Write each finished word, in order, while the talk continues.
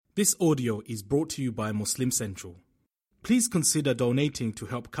This audio is brought to you by Muslim Central. Please consider donating to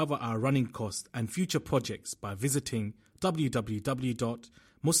help cover our running costs and future projects by visiting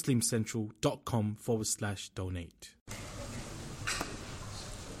www.muslimcentral.com/donate.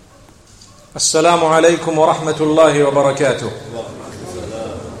 Assalamu alaikum wa rahmatullahi wa barakatuh.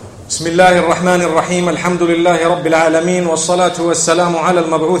 Bismillahir Rahmanir Rahim. Alhamdulillahi Rabbil Alameen. Wassalatu wassalamu ala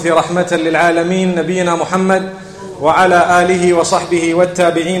al-mab'uthi rahmatan lil alamin. Nabiyyina Muhammad wa ala alihi wa sahbihi wa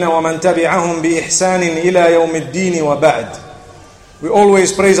tabi'ina wa man tabi'ahum bi ihsanin ila yawmiddin wa ba'd. We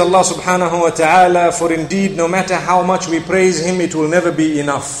always praise Allah subhanahu wa ta'ala, for indeed no matter how much we praise Him, it will never be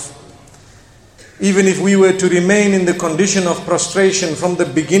enough. Even if we were to remain in the condition of prostration from the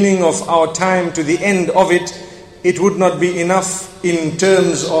beginning of our time to the end of it, it would not be enough in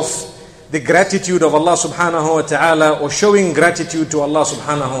terms of the gratitude of Allah subhanahu wa ta'ala, or showing gratitude to Allah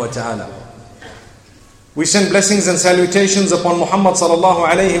subhanahu wa ta'ala. We send blessings and salutations upon Muhammad sallallahu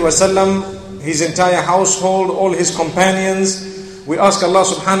alayhi wa sallam, his entire household, all his companions. We ask Allah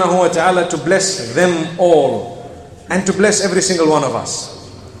subhanahu wa ta'ala to bless them all and to bless every single one of us.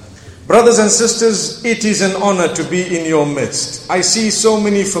 Brothers and sisters, it is an honor to be in your midst. I see so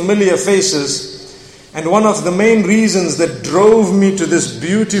many familiar faces, and one of the main reasons that drove me to this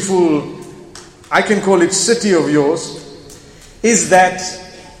beautiful, I can call it city of yours, is that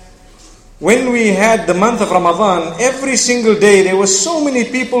when we had the month of Ramadan, every single day there were so many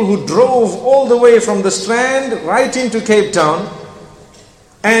people who drove all the way from the Strand right into Cape Town.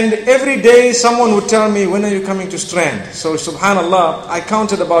 And every day someone would tell me, when are you coming to Strand? So subhanallah, I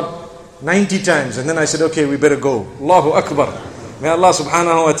counted about 90 times, and then I said, okay, we better go. Allahu Akbar. May Allah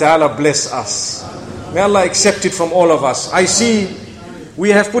subhanahu wa ta'ala bless us. May Allah accept it from all of us. I see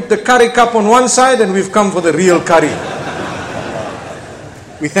we have put the curry cup on one side and we've come for the real curry.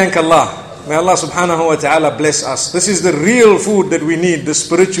 We thank Allah. May Allah subhanahu wa ta'ala bless us. This is the real food that we need, the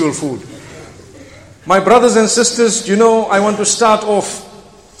spiritual food. My brothers and sisters, I want to start off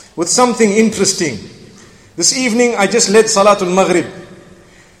with something interesting. This evening I just led Salatul Maghrib,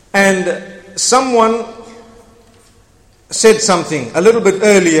 and someone said something a little bit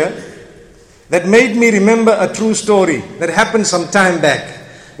earlier that made me remember a true story that happened some time back,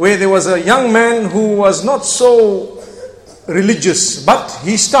 where there was a young man who was not so religious, but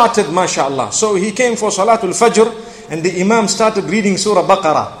he started, mashallah. So he came for Salatul Fajr, and the Imam started reading Surah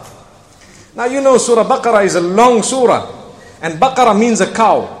Baqarah. Now Surah Baqarah is a long surah, and Baqarah means a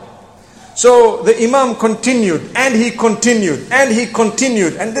cow. So the Imam continued, and he continued, and he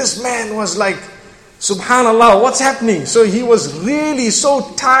continued, and this man was like, subhanallah, what's happening? So he was really so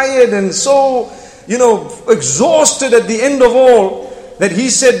tired and so, exhausted at the end of all, that he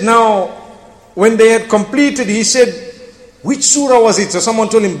said, now, when they had completed, he said, which surah was it? So someone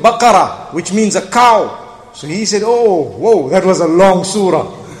told him, Baqarah, which means a cow. So he said, oh, whoa, that was a long surah.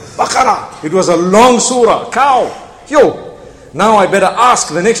 Baqarah, it was a long surah, cow. Now I better ask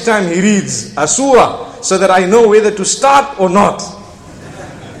the next time he reads a surah, so that I know whether to start or not.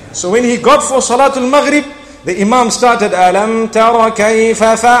 So when he got for Salatul Maghrib, the Imam started, Alam tara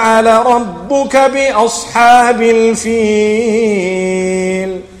kayfa fa'ala rabbuka bi ashabil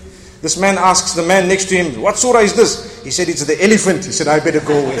fil. This man asks the man next to him, what surah is this? He said, it's the elephant. He said, I better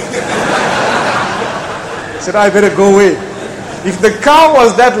go away. He said, I better go away. If the cow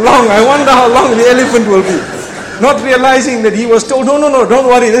was that long, I wonder how long the elephant will be. Not realizing that he was told, no, don't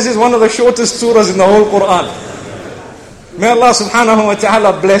worry, this is one of the shortest surahs in the whole Quran. May Allah subhanahu wa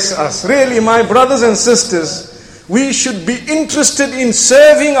ta'ala bless us. Really, my brothers and sisters, we should be interested in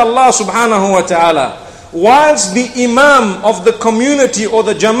serving Allah subhanahu wa ta'ala. Whilst the Imam of the community or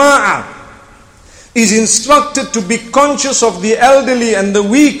the Jama'ah is instructed to be conscious of the elderly and the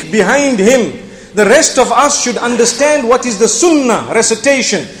weak behind him, the rest of us should understand what is the Sunnah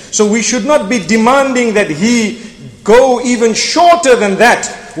recitation. So we should not be demanding that he go even shorter than that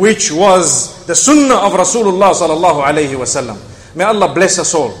which was the Sunnah of Rasulullah sallallahu alayhi wa sallam. May Allah bless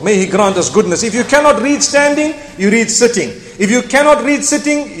us all. May He grant us goodness. If you cannot read standing, you read sitting. If you cannot read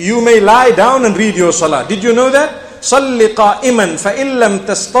sitting, you may lie down and read your salah. Did you know that? صَلِّ قَائِمًا فَإِن لَمْ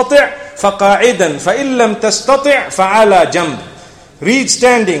تَسْتَطِعْ فَقَاعِدًا فَإِن لَمْ تَسْتَطِعْ فَعَلَى جَنْبٍ. Read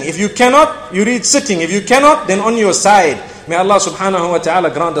standing. If you cannot, you read sitting. If you cannot, then on your side. May Allah subhanahu wa ta'ala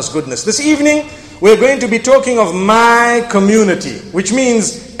grant us goodness. This evening, we're going to be talking of my community, which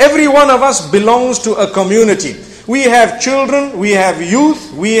means every one of us belongs to a community. We have children, we have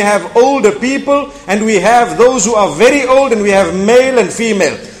youth, we have older people, and we have those who are very old, and we have male and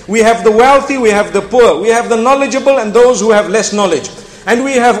female. We have the wealthy, we have the poor, we have the knowledgeable and those who have less knowledge. And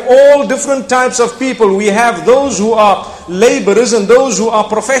we have all different types of people. We have those who are laborers and those who are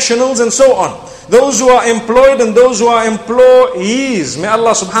professionals and so on. those who are employed and those who are employees. May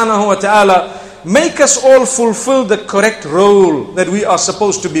Allah subhanahu wa ta'ala make us all fulfill the correct role that we are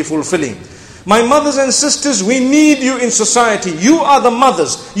supposed to be fulfilling. My mothers and sisters, we need you in society. You are the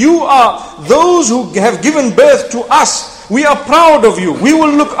mothers. You are those who have given birth to us. We are proud of you. We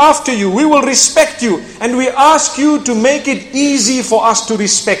will look after you. We will respect you. And we ask you to make it easy for us to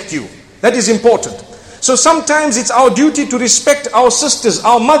respect you. That is important. So sometimes it's our duty to respect our sisters,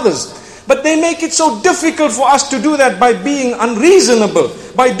 our mothers. But they make it so difficult for us to do that by being unreasonable,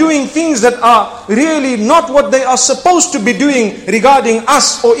 by doing things that are really not what they are supposed to be doing regarding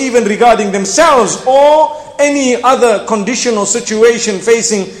us or even regarding themselves or any other condition or situation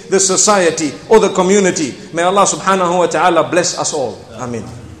facing the society or the community. May Allah subhanahu wa ta'ala bless us all. Ameen.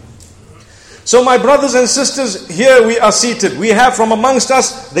 So my brothers and sisters, here we are seated. We have from amongst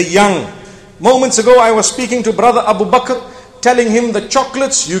us the young. Moments ago I was speaking to Brother Abu Bakr, telling him the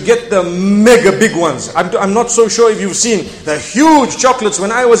chocolates, you get the mega big ones. I'm not so sure if you've seen the huge chocolates.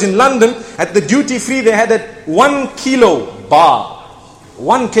 When I was in London, at the duty free, they had a 1 kilo bar,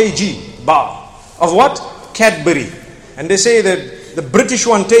 1 kg bar of what? Cadbury. And they say that the British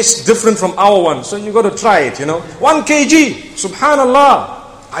one tastes different from our one. So you got to try it, 1 kg, subhanallah.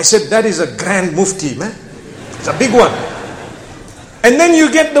 I said, that is a grand mufti, man. It's a big one. And then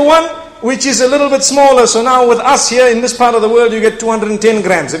you get the one which is a little bit smaller. So now with us here in this part of the world, you get 210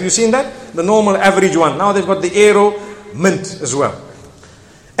 grams. Have you seen that? The normal average one. Now they've got the Aero Mint as well.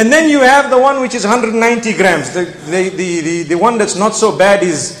 And then you have the one which is 190 grams. The one that's not so bad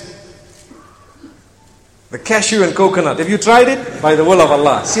is the cashew and coconut. Have you tried it? By the will of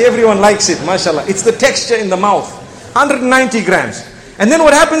Allah. See, everyone likes it, mashallah. It's the texture in the mouth. 190 grams. And then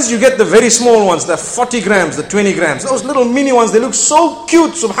what happens? You get the very small ones, the 40 grams, the 20 grams. Those little mini ones, they look so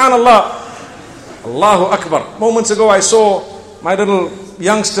cute, subhanallah. Allahu Akbar. Moments ago I saw my little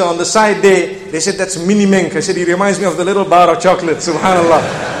youngster on the side there. They said, that's mini Menk. I said, he reminds me of the little bar of chocolate, subhanallah.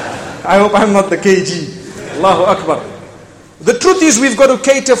 I hope I'm not the kg. Allahu Akbar. The truth is, we've got to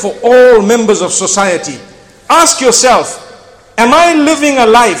cater for all members of society. Ask yourself, am I living a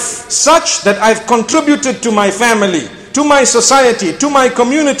life such that I've contributed to my family, to my society, to my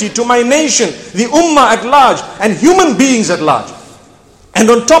community, to my nation, the ummah at large, and human beings at large? And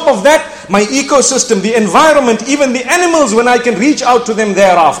on top of that, my ecosystem, the environment, even the animals, when I can reach out to them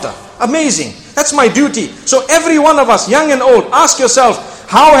thereafter. Amazing. That's my duty. So every one of us, young and old, ask yourself,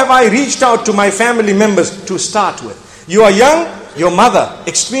 how have I reached out to my family members to start with? You are young, your mother,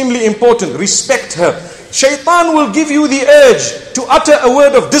 extremely important. Respect her. Shaitan will give you the urge to utter a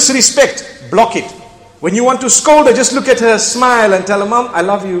word of disrespect. Block it. When you want to scold her, just look at her, smile and tell her, Mom, I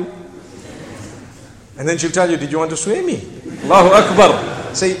love you. And then she'll tell you, did you want to sway me? Allahu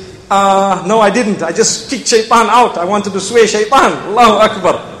Akbar. Say, no, I didn't. I just kicked Shaitan out. I wanted to sway Shaitan. Allahu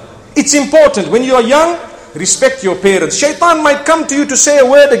Akbar. It's important. When you are young, respect your parents. Shaitan might come to you to say a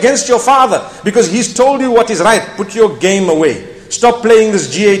word against your father because he's told you what is right. Put your game away. Stop playing this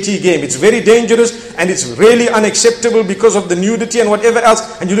GAT game. It's very dangerous and it's really unacceptable because of the nudity and whatever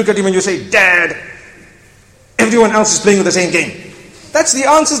else. And you look at him and you say, Dad, everyone else is playing with the same game. That's the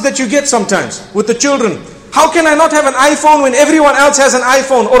answers that you get sometimes with the children. How can I not have an iPhone when everyone else has an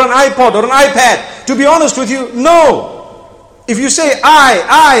iPhone or an iPod or an iPad? To be honest with you, no. If you say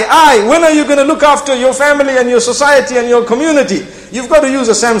I, when are you going to look after your family and your society and your community? You've got to use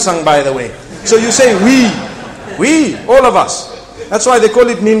a Samsung, by the way. So you say we, all of us. That's why they call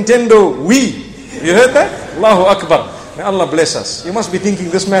it Nintendo Wii. You heard that? Allahu Akbar. May Allah bless us. You must be thinking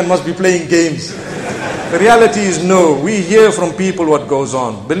this man must be playing games. The reality is no. We hear from people what goes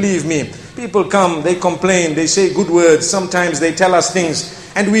on. Believe me. People come, they complain, they say good words. Sometimes they tell us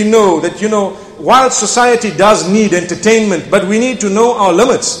things. And we know that, while society does need entertainment, but we need to know our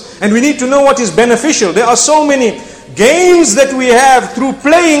limits. And we need to know what is beneficial. There are so many games that we have. Through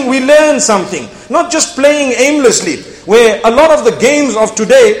playing, we learn something. Not just playing aimlessly. Where a lot of the games of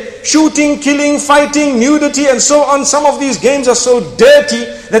today, shooting, killing, fighting, nudity and so on, some of these games are so dirty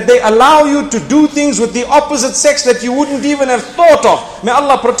that they allow you to do things with the opposite sex that you wouldn't even have thought of. May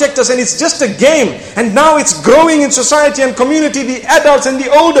Allah protect us. And it's just a game. And now it's growing in society and community, the adults and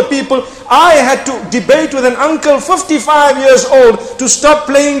the older people. I had to debate with an uncle 55 years old to stop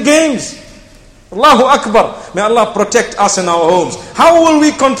playing games. Allahu Akbar. May Allah protect us in our homes. How will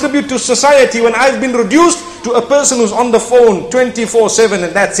we contribute to society when I've been reduced to a person who's on the phone 24/7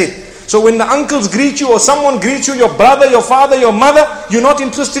 and that's it? So when the uncles greet you or someone greets you, your brother, your father, your mother, you're not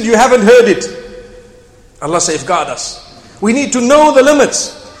interested, you haven't heard it. Allah safeguard us. We need to know the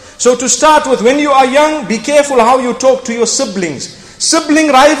limits. So to start with, when you are young, be careful how you talk to your siblings. Sibling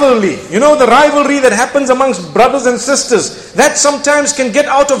rivalry, the rivalry that happens amongst brothers and sisters, that sometimes can get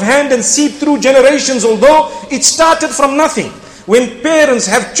out of hand and seep through generations, although it started from nothing. When parents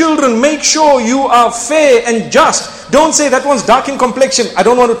have children, make sure you are fair and just. Don't say that one's dark in complexion, I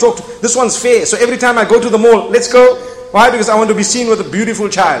don't want to talk to, this one's fair, so every time I go to the mall, let's go. Why? Because I want to be seen with a beautiful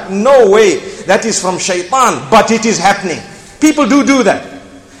child. No way. That is from shaitan, but it is happening. People do that.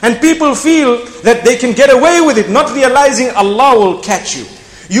 And people feel that they can get away with it, not realizing Allah will catch you.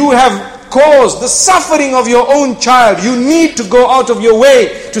 You have caused the suffering of your own child. You need to go out of your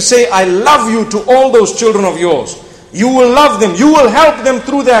way to say, I love you to all those children of yours. You will love them. You will help them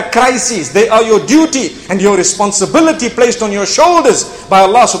through their crises. They are your duty and your responsibility placed on your shoulders by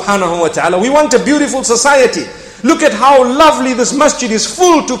Allah subhanahu wa ta'ala. We want a beautiful society. Look at how lovely this masjid is,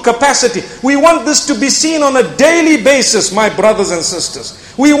 full to capacity. We want this to be seen on a daily basis, my brothers and sisters.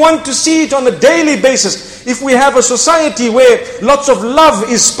 We want to see it on a daily basis. If we have a society where lots of love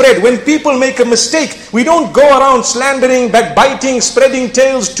is spread, when people make a mistake, we don't go around slandering, backbiting, spreading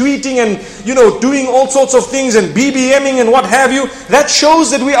tales, tweeting and doing all sorts of things and BBMing and what have you. That shows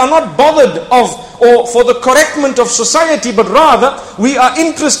that we are not bothered or for the correctment of society, but rather we are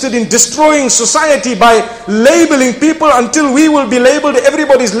interested in destroying society by labeling people until we will be labeled,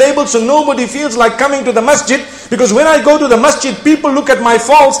 everybody's labeled, so nobody feels like coming to the masjid. Because when I go to the masjid, people look at my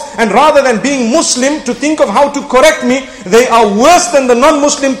faults, and rather than being Muslim to think of how to correct me, they are worse than the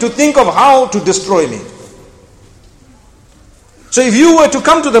non-Muslim to think of how to destroy me. So if you were to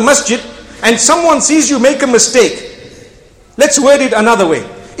come to the masjid and someone sees you make a mistake, let's word it another way.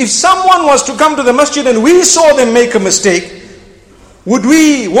 If someone was to come to the masjid and we saw them make a mistake, would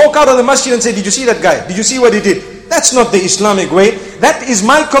we walk out of the masjid and say, did you see that guy? Did you see what he did? That's not the Islamic way. That is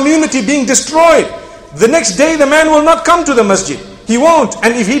my community being destroyed. The next day the man will not come to the masjid. He won't.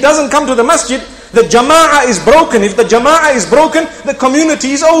 And if he doesn't come to the masjid, the jama'ah is broken. If the jama'ah is broken, the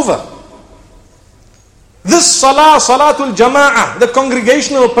community is over. This salatul jama'ah, the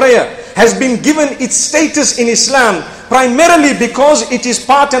congregational prayer, has been given its status in Islam primarily because it is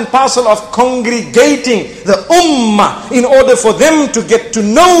part and parcel of congregating the ummah in order for them to get to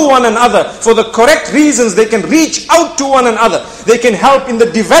know one another for the correct reasons. They can reach out to one another, they can help in the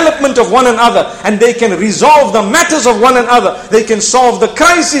development of one another, and they can resolve the matters of one another. They can solve the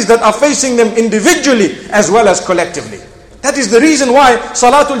crises that are facing them individually as well as collectively. That is the reason why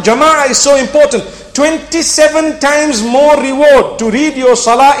Salatul Jama'ah is so important. 27 times more reward to read your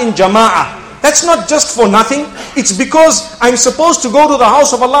Salah in Jama'ah. That's not just for nothing. It's because I'm supposed to go to the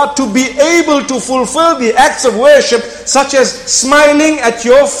house of Allah to be able to fulfill the acts of worship, such as smiling at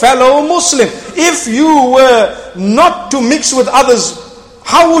your fellow Muslim. If you were not to mix with others,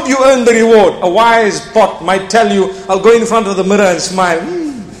 how would you earn the reward? A wise pot might tell you, I'll go in front of the mirror and smile.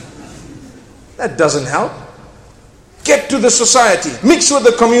 That doesn't help. Get to the society, mix with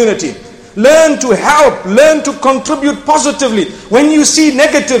the community. Learn to help, learn to contribute positively. When you see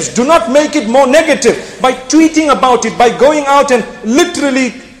negatives, do not make it more negative by tweeting about it, by going out and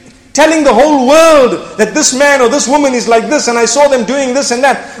literally telling the whole world that this man or this woman is like this and I saw them doing this and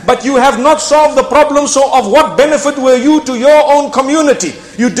that. But you have not solved the problem, so of what benefit were you to your own community?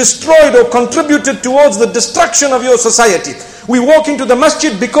 You destroyed or contributed towards the destruction of your society. We walk into the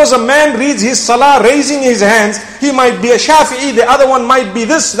masjid because a man reads his salah raising his hands. He might be a Shafi'i, the other one might be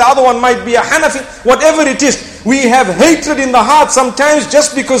this, the other one might be a Hanafi, whatever it is. We have hatred in the heart sometimes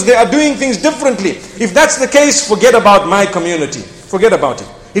just because they are doing things differently. If that's the case, forget about my community. Forget about it.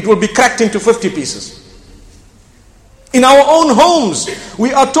 It will be cracked into 50 pieces. In our own homes,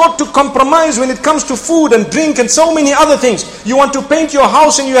 we are taught to compromise when it comes to food and drink and so many other things. You want to paint your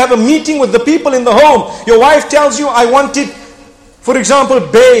house and you have a meeting with the people in the home. Your wife tells you, I want it, for example,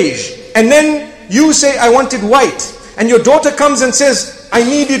 beige. And then you say, I want it white. And your daughter comes and says, I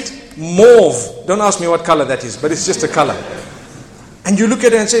need it mauve. Don't ask me what color that is, but it's just a color. And you look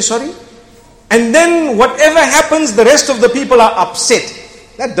at it and say, sorry? And then whatever happens, the rest of the people are upset.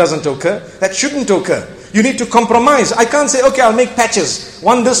 That doesn't occur. That shouldn't occur. You need to compromise. I can't say, okay, I'll make patches.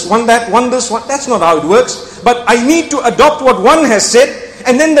 One this, one that, one this, one. That's not how it works. But I need to adopt what one has said,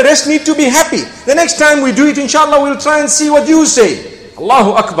 and then the rest need to be happy. The next time we do it, inshallah, we'll try and see what you say.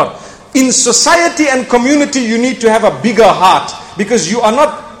 Allahu Akbar. In society and community, you need to have a bigger heart, because you are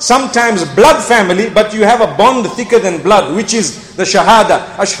not sometimes blood family, but you have a bond thicker than blood, which is the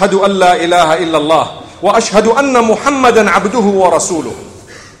shahada. Ashhadu an la ilaha illallah wa ashhadu anna Muhammadan abduhu wa rasuluhu.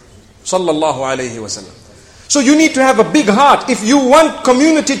 Sallallahu alayhi wa sallam. So you need to have a big heart. If you want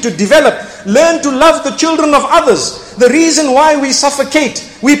community to develop, learn to love the children of others. The reason why we suffocate,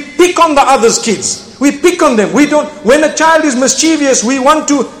 we pick on the others' kids. We pick on them. We don't. When a child is mischievous, we want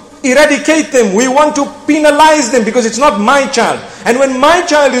to eradicate them. We want to penalize them because it's not my child. And when my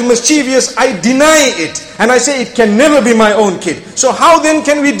child is mischievous, I deny it. And I say it can never be my own kid. So how then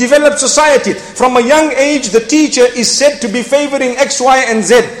can we develop society? From a young age, the teacher is said to be favoring X, Y, and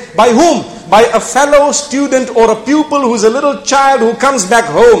Z. By whom? By a fellow student or a pupil who's a little child who comes back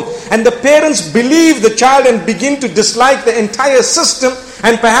home. And the parents believe the child and begin to dislike the entire system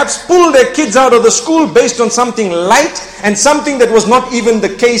and perhaps pull their kids out of the school based on something light and something that was not even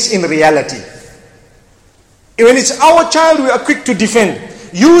the case in reality. When it's our child, we are quick to defend.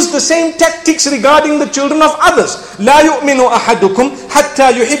 Use the same tactics regarding the children of others. لا يؤمن أحدكم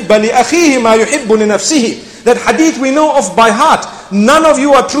حتى يحب لأخيه ما يحب لنفسه. That hadith we know of by heart. None of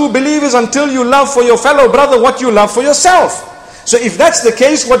you are true believers until you love for your fellow brother what you love for yourself. So if that's the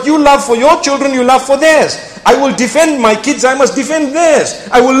case, what you love for your children, you love for theirs. I will defend my kids, I must defend theirs.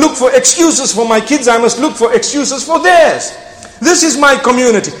 I will look for excuses for my kids, I must look for excuses for theirs. This is my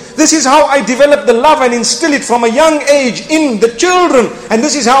community. This is how I develop the love and instill it from a young age in the children. And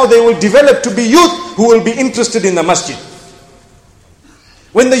this is how they will develop to be youth who will be interested in the masjid.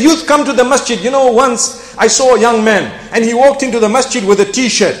 When the youth come to the masjid, once I saw a young man and he walked into the masjid with a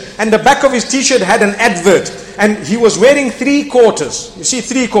t-shirt, and the back of his t-shirt had an advert, and he was wearing 3/4. You see,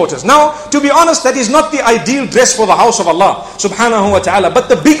 3/4. Now, to be honest, that is not the ideal dress for the house of Allah subhanahu wa ta'ala. But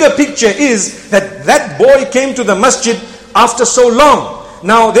the bigger picture is that that boy came to the masjid after so long.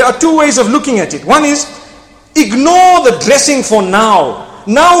 Now, there are two ways of looking at it. One is, ignore the dressing for now.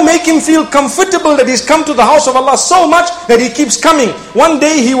 Now make him feel comfortable that he's come to the house of Allah so much that he keeps coming. One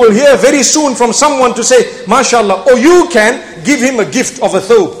day he will hear very soon from someone to say, MashaAllah, or you can give him a gift of a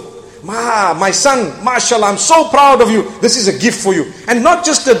thobe. My son, MashaAllah, I'm so proud of you. This is a gift for you. And not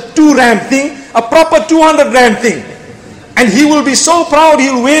just a 2 rand thing, a proper 200 rand thing. And he will be so proud,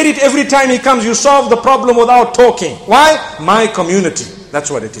 he'll wear it every time he comes. You solve the problem without talking. Why? My community.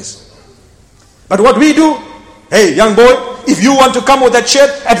 That's what it is. But what we do, hey, young boy, if you want to come with that shirt,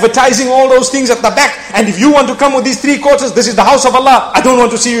 advertising all those things at the back, and if you want to come with these 3/4, this is the house of Allah, I don't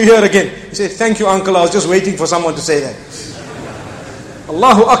want to see you here again. You say, thank you, uncle, I was just waiting for someone to say that.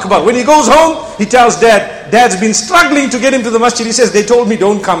 Allahu Akbar. When he goes home, he tells dad's been struggling to get him to the masjid. He says, they told me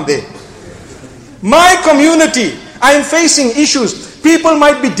don't come there. My community, I am facing issues. People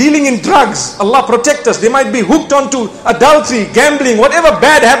might be dealing in drugs. Allah protect us. They might be hooked onto adultery, gambling, whatever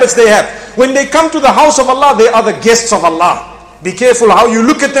bad habits they have. When they come to the house of Allah, they are the guests of Allah. Be careful how you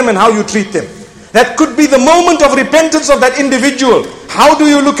look at them and how you treat them. That could be the moment of repentance of that individual. How do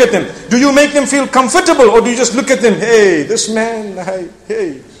you look at them? Do you make them feel comfortable, or do you just look at them, hey, this man,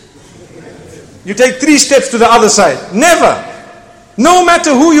 hey. You take 3 steps to the other side. Never. No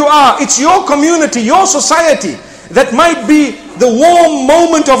matter who you are, it's your community, your society. That might be the warm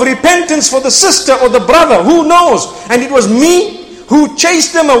moment of repentance for the sister or the brother, who knows? And it was me who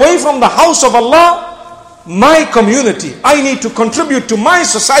chased them away from the house of Allah. My community, I need to contribute to my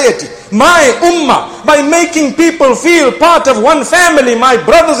society, my ummah, by making people feel part of one family, my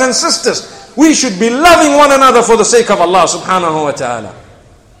brothers and sisters. We should be loving one another for the sake of Allah subhanahu wa ta'ala.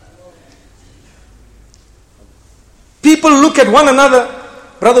 People look at one another,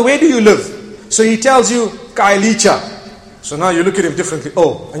 brother, where do you live? So he tells you, Kailicha. So now you look at him differently.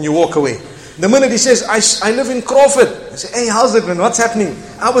 Oh, and you walk away. The minute he says, I live in Crawford. I say, hey, how's it, man? What's happening?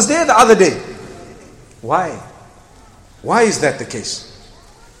 I was there the other day. Why? Why is that the case?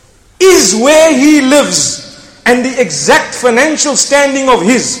 Is where he lives and the exact financial standing of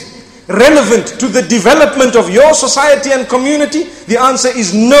his relevant to the development of your society and community? The answer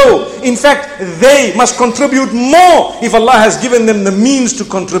is no. In fact, they must contribute more if Allah has given them the means to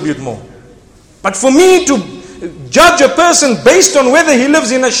contribute more. But for me to judge a person based on whether he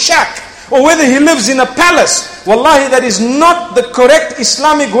lives in a shack or whether he lives in a palace, wallahi, that is not the correct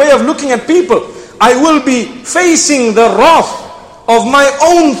Islamic way of looking at people. I will be facing the wrath of my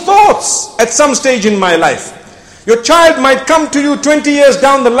own thoughts at some stage in my life. Your child might come to you 20 years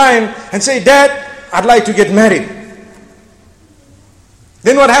down the line and say, Dad, I'd like to get married.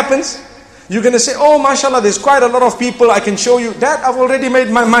 Then what happens? You're going to say, oh, mashallah, there's quite a lot of people I can show you. Dad, I've already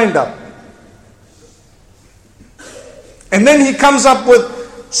made my mind up. And then he comes up with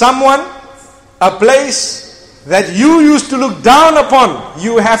someone, a place that you used to look down upon.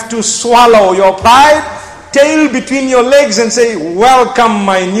 You have to swallow your pride, tail between your legs, and say, welcome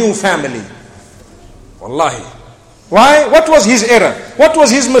my new family. Wallahi. Why? What was his error? What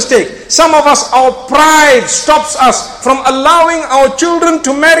was his mistake? Some of us, our pride stops us from allowing our children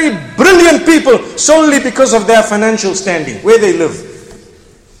to marry brilliant people solely because of their financial standing, where they live.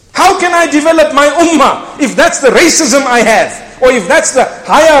 How can I develop my ummah if that's the racism I have? Or if that's the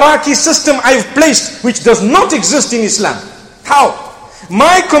hierarchy system I've placed, which does not exist in Islam? How?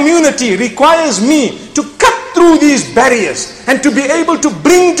 My community requires me to cut through these barriers and to be able to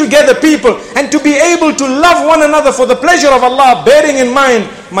bring together people and to be able to love one another for the pleasure of Allah, bearing in mind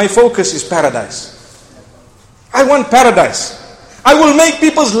my focus is paradise. I want paradise. I will make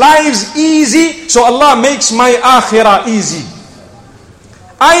people's lives easy, so Allah makes my akhirah easy.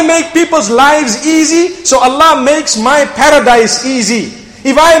 I make people's lives easy, so Allah makes my paradise easy.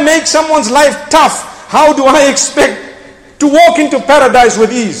 If I make someone's life tough, how do I expect to walk into paradise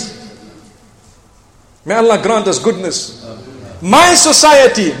with ease? May Allah grant us goodness. My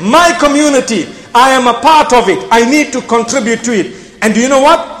society, my community, I am a part of it. I need to contribute to it. And do you know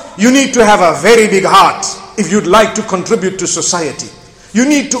what? You need to have a very big heart if you'd like to contribute to society. You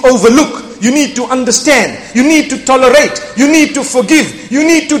need to overlook. You need to understand. You need to tolerate. You need to forgive. You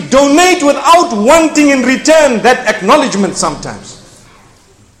need to donate without wanting in return that acknowledgement sometimes.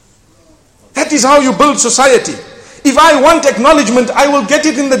 That is how you build society. If I want acknowledgement, I will get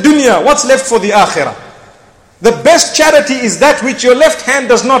it in the dunya. What's left for the akhirah? The best charity is that which your left hand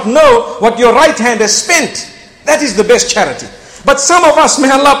does not know what your right hand has spent. That is the best charity. But some of us, may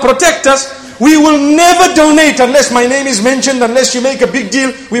Allah protect us, we will never donate unless my name is mentioned, unless you make a big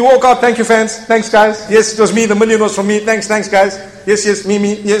deal. We walk out, thank you fans, thanks guys. Yes, it was me, the million was from me. Thanks guys. Yes,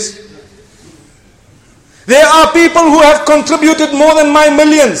 me, yes. There are people who have contributed more than my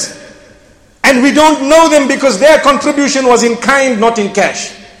millions. And we don't know them because their contribution was in kind, not in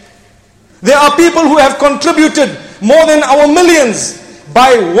cash. There are people who have contributed more than our millions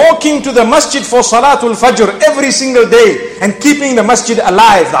by walking to the masjid for Salatul Fajr every single day and keeping the masjid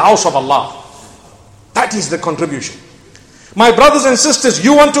alive, the house of Allah. That is the contribution. My brothers and sisters,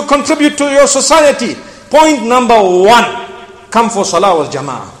 you want to contribute to your society. Point number 1, come for Salah wal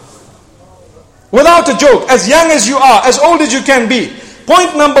Jama'ah. Without a joke, as young as you are, as old as you can be.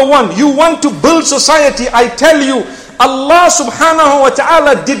 Point number 1, you want to build society. I tell you, Allah subhanahu wa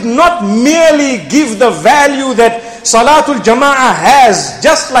ta'ala did not merely give the value that Salatul Jama'ah has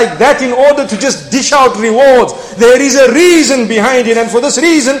just like that in order to just dish out rewards. There is a reason behind it, and for this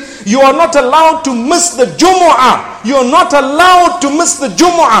reason you are not allowed to miss the Jumu'ah. You are not allowed to miss the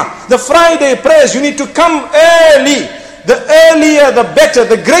Jumu'ah, the Friday prayers. You need to come early. The earlier the better,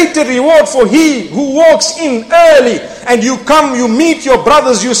 the greater reward for he who walks in early. And you come, you meet your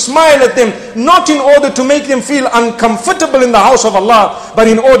brothers, you smile at them, not in order to make them feel uncomfortable in the house of Allah, but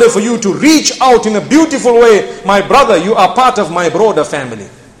in order for you to reach out in a beautiful way. My brother, you are part of my broader family.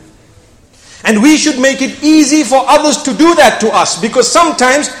 And we should make it easy for others to do that to us, because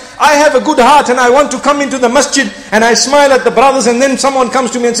sometimes I have a good heart and I want to come into the masjid and I smile at the brothers, and then someone comes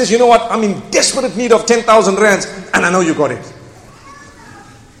to me and says, you know what, I'm in desperate need of 10,000 rands, and I know you got it.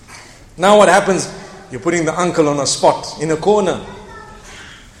 Now what happens? You're putting the uncle on a spot, in a corner.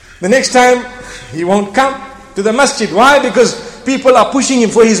 The next time, he won't come to the masjid. Why? Because people are pushing him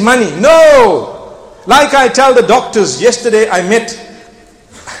for his money. No! Like I tell the doctors, yesterday I met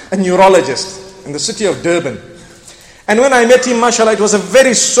a neurologist in the city of Durban. And when I met him, mashallah, it was a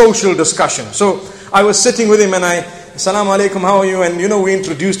very social discussion. So I was sitting with him and Assalamu alaikum, how are you? And we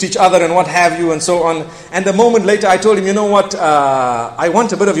introduced each other and what have you and so on. And a moment later I told him, you know what, I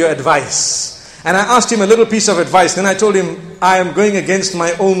want a bit of your advice. And I asked him a little piece of advice. Then I told him, I am going against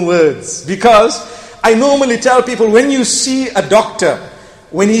my own words. Because I normally tell people, when you see a doctor,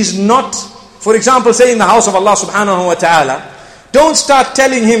 when he's not, for example, say in the house of Allah subhanahu wa ta'ala, don't start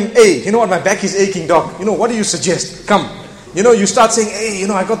telling him, hey, you know what, my back is aching, doc. What do you suggest? Come. You start saying,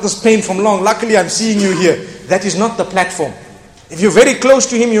 hey, I got this pain from long. Luckily, I'm seeing you here. That is not the platform. If you're very close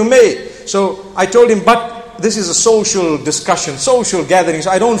to him, you may. So I told him, but this is a social discussion, social gathering,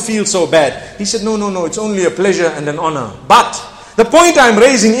 so I don't feel so bad. He said, no, it's only a pleasure and an honor. But the point I'm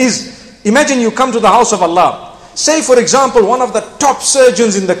raising is, imagine you come to the house of Allah. Say, for example, one of the top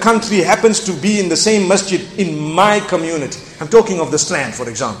surgeons in the country happens to be in the same masjid in my community. I'm talking of the Strand, for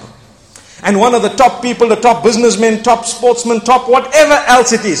example. And one of the top people, the top businessmen, top sportsmen, top whatever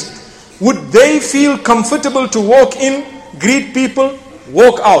else it is, would they feel comfortable to walk in, greet people,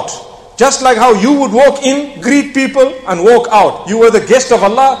 walk out? Just like how you would walk in, greet people and walk out. You were the guest of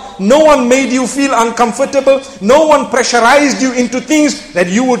Allah. No one made you feel uncomfortable. No one pressurized you into things that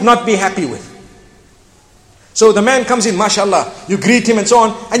you would not be happy with. So the man comes in, mashallah, you greet him and so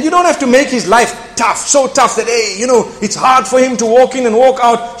on, and you don't have to make his life tough, so tough that, hey, it's hard for him to walk in and walk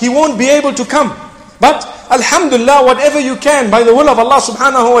out. He won't be able to come. But alhamdulillah, whatever you can, by the will of Allah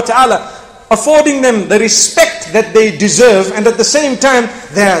subhanahu wa ta'ala, affording them the respect that they deserve, and at the same time,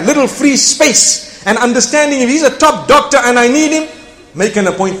 their little free space, and understanding if he's a top doctor and I need him, make an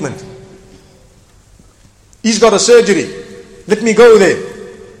appointment. He's got a surgery. Let me go there.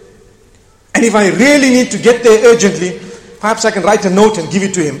 And if I really need to get there urgently, perhaps I can write a note and give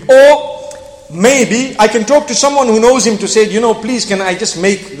it to him. Or maybe I can talk to someone who knows him to say, please can I just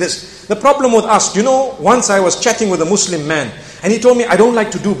make this. The problem with us, once I was chatting with a Muslim man and he told me, I don't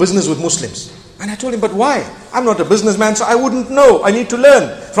like to do business with Muslims. And I told him, but why? I'm not a businessman, so I wouldn't know. I need to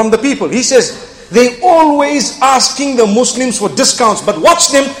learn from the people. He says, they always asking the Muslims for discounts, but watch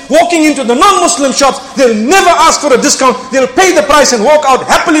them walking into the non-Muslim shops. They'll never ask for a discount. They'll pay the price and walk out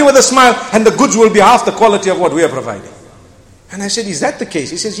happily with a smile, and the goods will be half the quality of what we are providing. And I said, is that the case?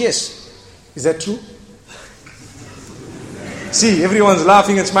 He says, yes. Is that true? See, everyone's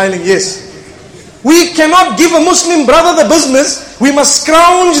laughing and smiling, yes. We cannot give a Muslim brother the business. We must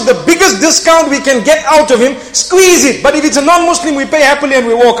scrounge the biggest discount we can get out of him, squeeze it. But if it's a non-Muslim, we pay happily and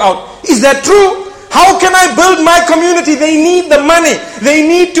we walk out. Is that true? How can I build my community? They need the money. They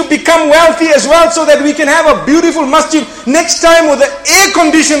need to become wealthy as well so that we can have a beautiful masjid next time with the air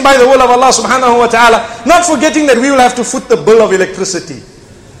conditioned by the will of Allah subhanahu wa ta'ala. Not forgetting that we will have to foot the bill of electricity.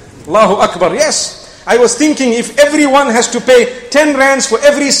 Allahu Akbar. Yes. I was thinking if everyone has to pay 10 rands for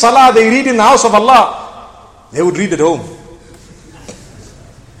every salah they read in the house of Allah, they would read at home.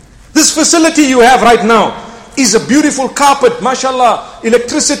 This facility you have right now is a beautiful carpet, mashallah,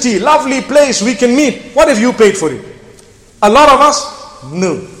 electricity, lovely place we can meet. What have you paid for it? A lot of us?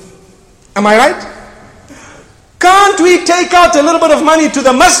 No. Am I right? Can't we take out a little bit of money to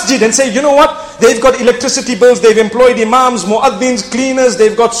the masjid and say, you know what? They've got electricity bills, they've employed imams, muaddins, cleaners,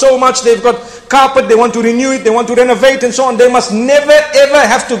 they've got so much, they've got carpet, they want to renew it, they want to renovate and so on. They must never ever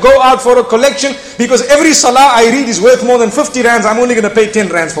have to go out for a collection because every salah I read is worth more than 50 rands. I'm only going to pay 10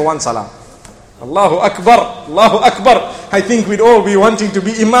 rands for one salah. Allahu Akbar, Allahu Akbar. I think we'd all be wanting to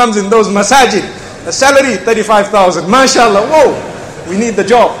be imams in those masajid. The salary, 35,000. MashaAllah, whoa, we need the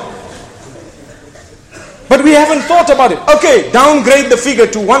job. But we haven't thought about it. Okay, downgrade the figure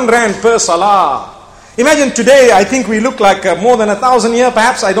to 1 rand per salah. Imagine today, I think we look like more than 1,000 here,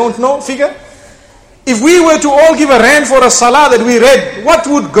 perhaps, I don't know, figure. If we were to all give a rand for a salah that we read, what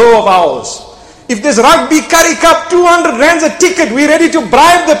would go of ours? If there's rugby curry cup, 200 rands a ticket, we're ready to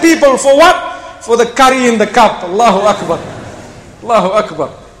bribe the people for what? For the curry in the cup. Allahu Akbar. Allahu Akbar.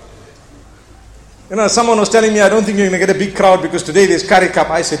 Someone was telling me, I don't think you're going to get a big crowd because today there's curry cup.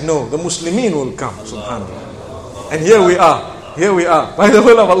 I said, no, the Muslimin will come, subhanAllah. And here we are, by the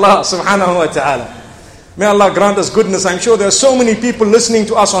will of Allah, subhanahu wa ta'ala. May Allah grant us goodness. I'm sure there are so many people listening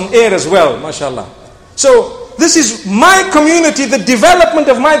to us on air as well, mashallah. So, this is my community, the development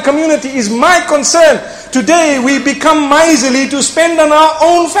of my community is my concern. Today we become miserly to spend on our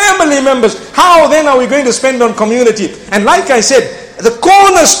own family members. How then are we going to spend on community? And like I said, the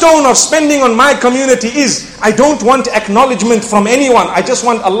cornerstone of spending on my community is, I don't want acknowledgement from anyone. I just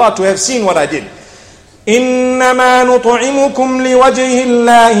want Allah to have seen what I did. إِنَّمَا نُطْعِمُكُمْ لِوَجْهِ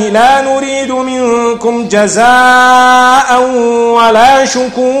اللَّهِ لَا نُرِيدُ مِنْكُمْ جَزَاءً وَلَا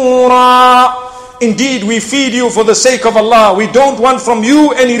شُكُورًا. Indeed, we feed you for the sake of Allah. We don't want from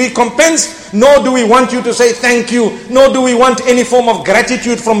you any recompense, nor do we want you to say thank you, nor do we want any form of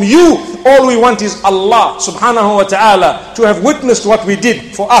gratitude from you. All we want is Allah subhanahu wa ta'ala to have witnessed what we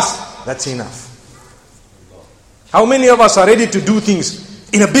did for us. That's enough. How many of us are ready to do things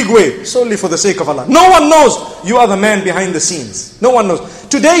in a big way, solely for the sake of Allah? No one knows you are the man behind the scenes. No one knows.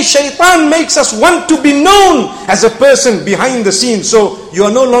 Today, shaitan makes us want to be known as a person behind the scenes. So, you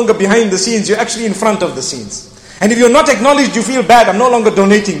are no longer behind the scenes, you're actually in front of the scenes. And if you're not acknowledged, you feel bad. I'm no longer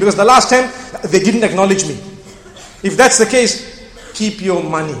donating because the last time, they didn't acknowledge me. If that's the case, keep your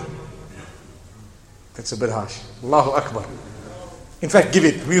money. That's a bit harsh. Allahu Akbar. In fact, give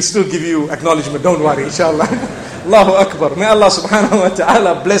it. We'll still give you acknowledgement. Don't worry, inshallah. Allahu Akbar. May Allah subhanahu wa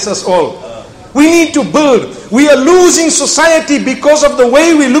ta'ala bless us all. We need to build. We are losing society because of the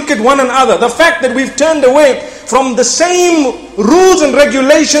way we look at one another. The fact that we've turned away from the same rules and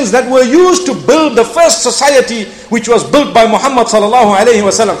regulations that were used to build the first society, which was built by Muhammad sallallahu alayhi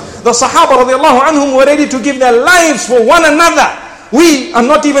wa sallam. The Sahaba radiallahu anhum were ready to give their lives for one another. We are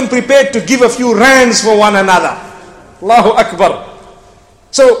not even prepared to give a few rands for one another. Allahu Akbar.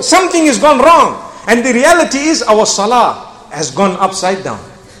 So something has gone wrong. And the reality is our salah has gone upside down.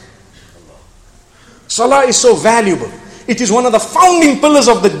 Salah is so valuable. It is one of the founding pillars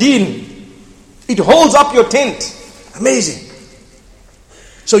of the deen. It holds up your tent. Amazing.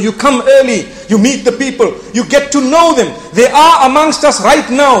 So you come early, you meet the people, you get to know them. There are amongst us right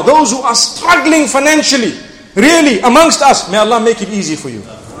now those who are struggling financially. Really, amongst us. May Allah make it easy for you.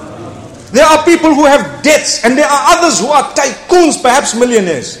 There are people who have debts, and there are others who are tycoons, perhaps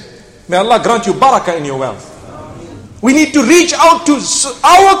millionaires. May Allah grant you barakah in your wealth. We need to reach out to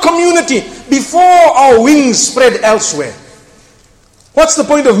our community before our wings spread elsewhere. What's the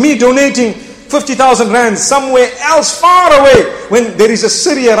point of me donating 50,000 rand somewhere else far away when there is a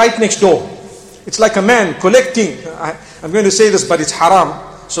Syria right next door. It's like a man collecting, I'm going to say this but it's haram,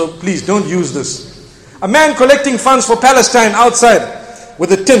 so please don't use this. A man collecting funds for Palestine outside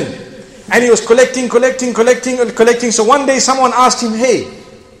with a tin. And he was collecting. So one day someone asked him, hey,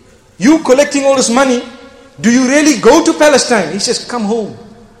 you collecting all this money, do you really go to Palestine? He says, come home.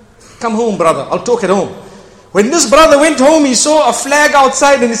 Come home, brother. I'll talk at home. When this brother went home, he saw a flag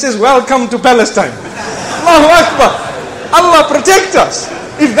outside and he says, welcome to Palestine. Allahu Akbar. Allah protect us.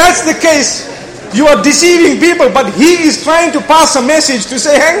 If that's the case, you are deceiving people. But he is trying to pass a message to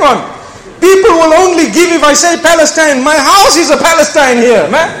say, hang on. People will only give if I say Palestine. My house is a Palestine here,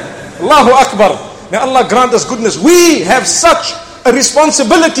 man. Allahu Akbar. May Allah grant us goodness. We have such a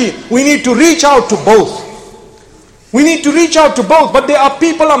responsibility. We need to reach out to both. We need to reach out to both. But there are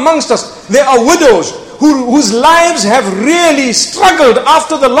people amongst us. There are widows whose lives have really struggled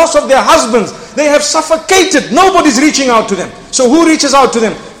after the loss of their husbands. They have suffocated. Nobody's reaching out to them. So who reaches out to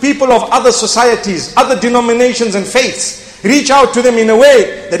them? People of other societies, other denominations and faiths. Reach out to them in a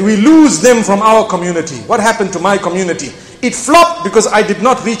way that we lose them from our community. What happened to my community? It flopped because I did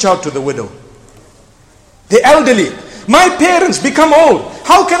not reach out to the widow. The elderly. My parents become old.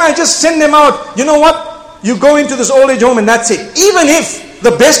 How can I just send them out? You know what? You go into this old age home and that's it. Even if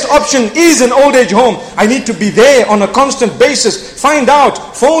the best option is an old age home, I need to be there on a constant basis. Find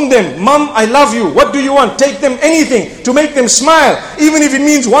out. Phone them. Mom, I love you. What do you want? Take them anything to make them smile. Even if it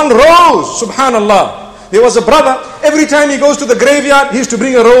means one rose. Subhanallah. There was a brother, every time he goes to the graveyard, he used to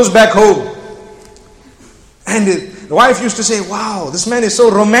bring a rose back home. And the wife used to say, wow, this man is so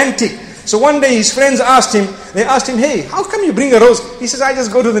romantic. So one day his friends asked him, hey, how come you bring a rose? He says, I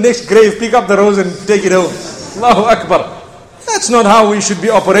just go to the next grave, pick up the rose and take it home. Allahu Akbar. That's not how we should be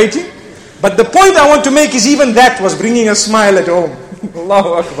operating. But the point I want to make is even that was bringing a smile at home.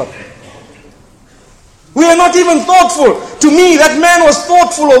 Allahu Akbar. We are not even thoughtful. To me, that man was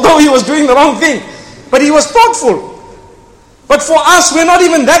thoughtful, although he was doing the wrong thing. But he was thoughtful. But for us, we're not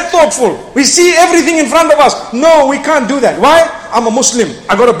even that thoughtful. We see everything in front of us. No, we can't do that. Why? I'm a Muslim.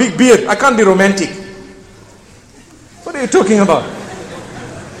 I got a big beard. I can't be romantic. What are you talking about?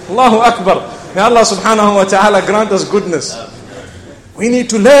 Allahu Akbar. May Allah subhanahu wa ta'ala grant us goodness. We need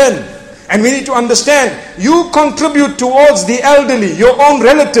to learn. And we need to understand. You contribute towards the elderly, your own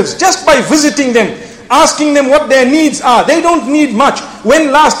relatives, just by visiting them. Asking them what their needs are. They don't need much.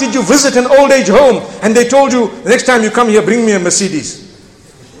 When last did you visit an old age home and they told you, next time you come here, bring me a Mercedes?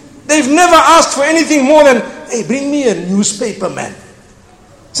 They've never asked for anything more than, hey, bring me a newspaper, man.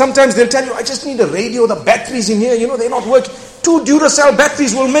 Sometimes they'll tell you, I just need a radio, the batteries in here, they're not working. 2 Duracell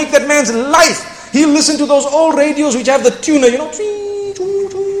batteries will make that man's life. He'll listen to those old radios which have the tuner,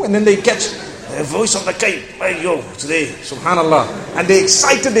 and then they catch the voice of the Kaib. Hey, yo, today, subhanallah. And they're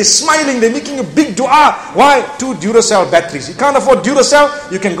excited, they're smiling, they're making a big dua. Why? 2 Duracell batteries. You can't afford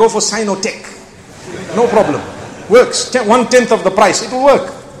Duracell, you can go for Sinotech. No problem. Works. 1/10 of the price. It will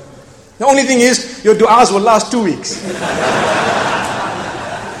work. The only thing is, your duas will last 2 weeks.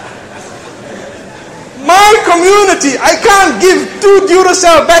 My community, I can't give 2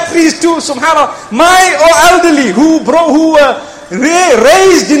 Duracell batteries to, subhanallah, my elderly who were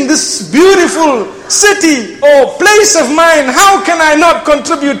raised in this beautiful city or place of mine. How can I not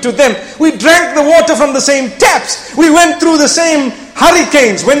contribute to them? We drank the water from the same taps. We went through the same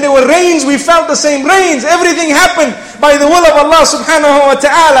hurricanes. When there were rains, we felt the same rains. Everything happened by the will of Allah subhanahu wa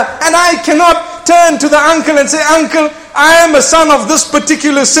ta'ala. And I cannot turn to the uncle and say, uncle, I am a son of this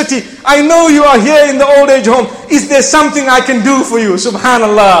particular city. I know you are here in the old age home. Is there something I can do for you?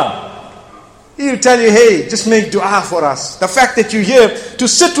 Subhanallah. He'll tell you, hey, just make dua for us. The fact that you're here to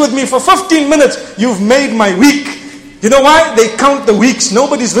sit with me for 15 minutes, you've made my week. You know why? They count the weeks.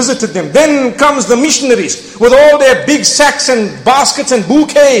 Nobody's visited them. Then comes the missionaries with all their big sacks and baskets and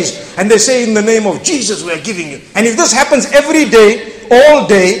bouquets. And they say, in the name of Jesus, we are giving you. And if this happens every day, all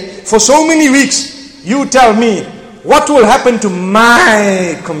day, for so many weeks, you tell me, what will happen to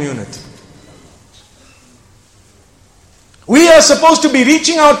my community? We are supposed to be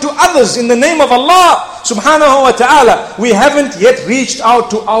reaching out to others in the name of Allah subhanahu wa ta'ala. We haven't yet reached out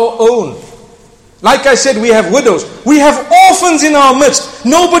to our own. Like I said, we have widows. We have orphans in our midst.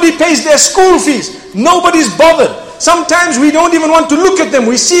 Nobody pays their school fees. Nobody's bothered. Sometimes we don't even want to look at them.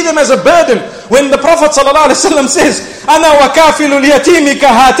 We see them as a burden. When the Prophet ﷺ says, "Ana wa kafilul yatimi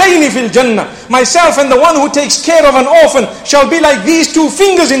kahataini fil jannah," myself and the one who takes care of an orphan shall be like these 2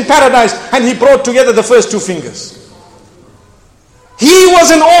 fingers in paradise. And he brought together the first 2 fingers. He was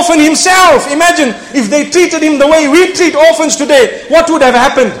an orphan himself. Imagine if they treated him the way we treat orphans today. What would have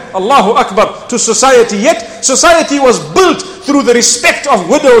happened? Allahu Akbar, to society. Yet society was built through the respect of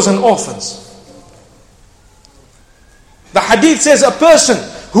widows and orphans. The hadith says a person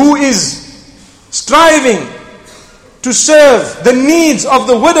who is striving to serve the needs of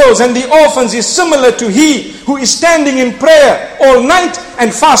the widows and the orphans is similar to he who is standing in prayer all night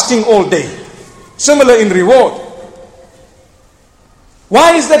and fasting all day. Similar in reward.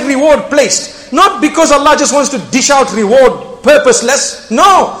 Why is that reward placed? Not because Allah just wants to dish out reward purposeless.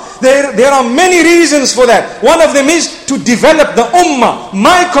 No. There are many reasons for that. One of them is to develop the ummah,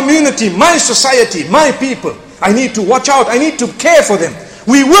 my community, my society, my people. I need to watch out. I need to care for them.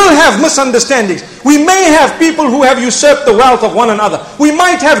 We will have misunderstandings. We may have people who have usurped the wealth of one another. We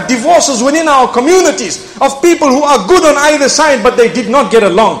might have divorces within our communities of people who are good on either side, but they did not get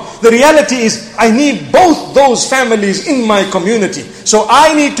along. The reality is, I need both those families in my community. So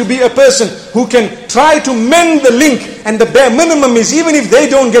I need to be a person who can try to mend the link. And the bare minimum is, even if they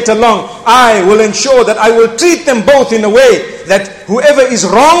don't get along, I will ensure that I will treat them both in a way that whoever is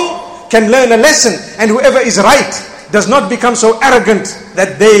wrong can learn a lesson, and whoever is right does not become so arrogant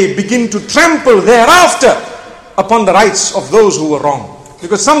that they begin to trample thereafter upon the rights of those who were wrong.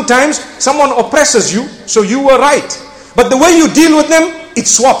 Because sometimes someone oppresses you, so you were right. But the way you deal with them, it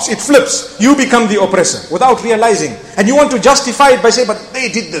swaps, it flips. You become the oppressor without realizing. And you want to justify it by saying, but they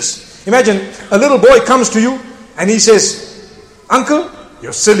did this. Imagine a little boy comes to you and he says, "Uncle,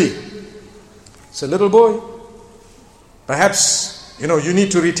 you're silly." It's a little boy. Perhaps you need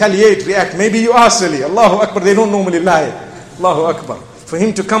to retaliate, react. Maybe you are silly. Allahu Akbar, they don't normally lie. Allahu Akbar. For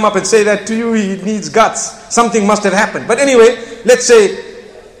him to come up and say that to you, he needs guts. Something must have happened. But anyway, let's say,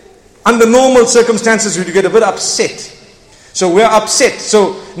 under normal circumstances, you get a bit upset. So we're upset.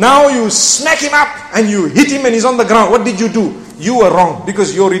 So now you smack him up and you hit him and he's on the ground. What did you do? You were wrong,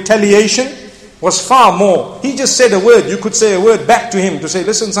 because your retaliation was far more. He just said a word. You could say a word back to him to say,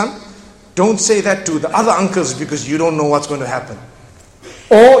 "Listen, son, don't say that to the other uncles because you don't know what's going to happen."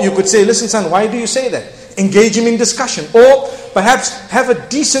 Or you could say, "Listen, son, why do you say that?" Engage him in discussion. Or perhaps have a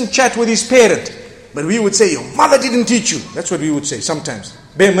decent chat with his parent. But we would say, "Your mother didn't teach you." That's what we would say sometimes.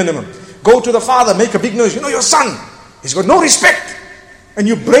 Bare minimum. Go to the father, make a big noise. Your son, he's got no respect. And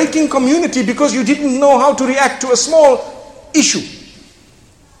you're breaking community because you didn't know how to react to a small issue.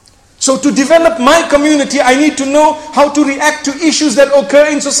 So to develop my community, I need to know how to react to issues that occur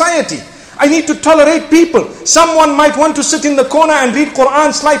in society. I need to tolerate people. Someone might want to sit in the corner and read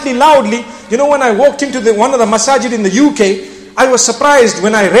Quran slightly loudly. When I walked into one of the masajid in the UK, I was surprised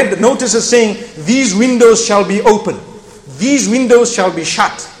when I read the notices saying, "These windows shall be open. These windows shall be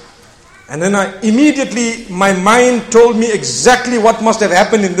shut." And then immediately my mind told me exactly what must have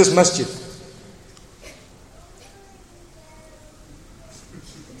happened in this masjid.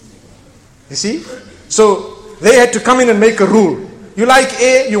 You see? So they had to come in and make a rule. You like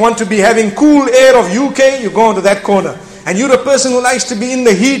air, you want to be having cool air of UK, you go into that corner. And you're a person who likes to be in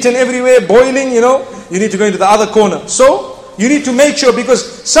the heat and everywhere boiling, you need to go into the other corner. So you need to make sure, because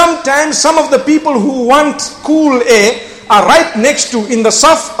sometimes some of the people who want cool air are right next to, in the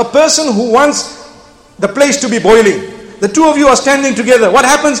saf, a person who wants the place to be boiling. The two of you are standing together. What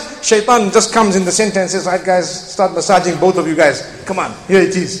happens? Shaitan just comes in the center and says, "Right guys, start massaging both of you guys. Come on, here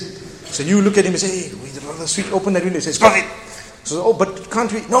it is." So you look at him and say, "Hey, the switch, open that window." He says, "Close it." So, "Oh, but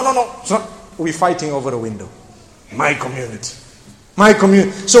can't we?" No. It's not. We're fighting over a window. My community.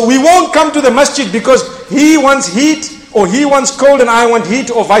 So we won't come to the masjid because he wants heat or he wants cold and I want heat,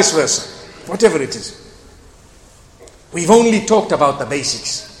 or vice versa. Whatever it is. We've only talked about the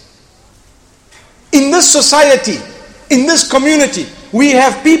basics. In this society, in this community, we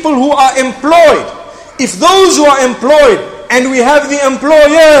have people who are employed. If those who are employed, and we have the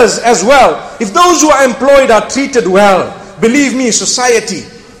employers as well, if those who are employed are treated well, believe me, society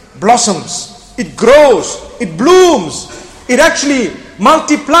blossoms, it grows, it blooms, it actually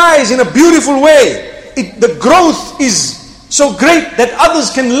multiplies in a beautiful way. The growth is so great that others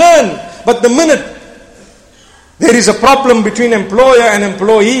can learn. But the minute there is a problem between employer and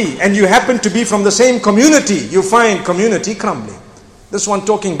employee, and you happen to be from the same community, you find community crumbling. This one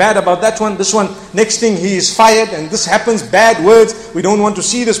talking bad about that one. This one, next thing he is fired, and this happens, bad words. We don't want to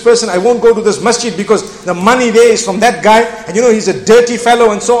see this person. I won't go to this masjid because the money there is from that guy. And he's a dirty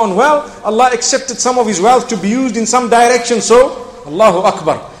fellow and so on. Well, Allah accepted some of his wealth to be used in some direction. So, Allahu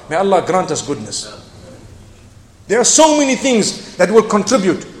Akbar. May Allah grant us goodness. There are so many things that will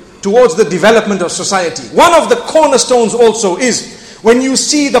contribute towards the development of society. One of the cornerstones also is, when you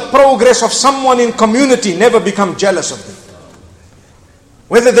see the progress of someone in community, never become jealous of them.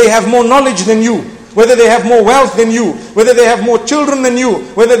 Whether they have more knowledge than you, whether they have more wealth than you, whether they have more children than you,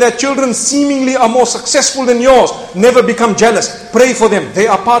 whether their children seemingly are more successful than yours, never become jealous. Pray for them. They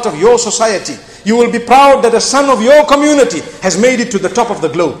are part of your society. You will be proud that a son of your community has made it to the top of the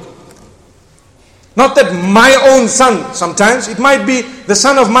globe. Not that my own son, sometimes it might be the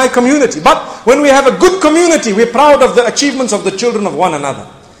son of my community. But when we have a good community, we're proud of the achievements of the children of one another.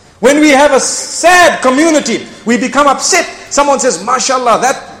 When we have a sad community, we become upset. Someone says, mashallah,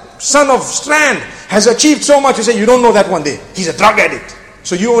 that son of Strand has achieved so much. You say, you don't know that one day. He's a drug addict.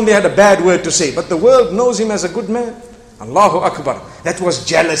 So you only had a bad word to say. But the world knows him as a good man. Allahu Akbar. That was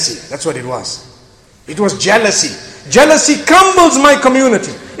jealousy. That's what it was. It was jealousy. Jealousy crumbles my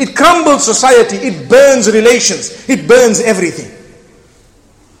community. It crumbles society. It burns relations. It burns everything.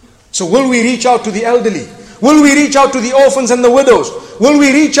 So will we reach out to the elderly? Will we reach out to the orphans and the widows? Will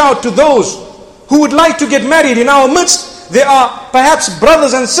we reach out to those who would like to get married? In our midst, there are perhaps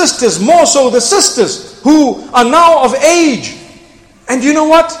brothers and sisters, more so the sisters, who are now of age. And you know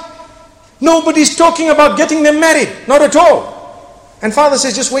what? Nobody's talking about getting them married. Not at all. And father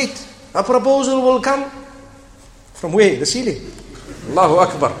says, just wait. A proposal will come. From where? The ceiling. Allahu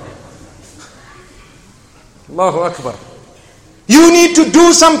Akbar. Allahu Akbar. You need to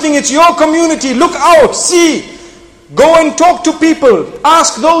do something. It's your community. Look out. See. Go and talk to people.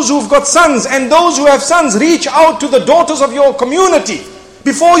 Ask those who've got sons. And those who have sons, reach out to the daughters of your community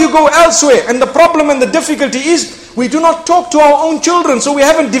before you go elsewhere. And the problem and the difficulty is, we do not talk to our own children, so we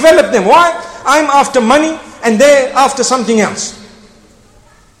haven't developed them. Why? I'm after money and they're after something else.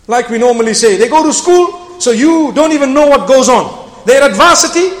 Like we normally say, they go to school, so you don't even know what goes on. They're at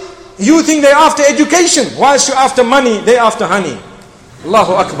varsity, you think they're after education. Whilst you're after money, they're after honey.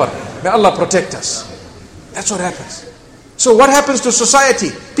 Allahu Akbar. May Allah protect us. That's what happens. So what happens to society?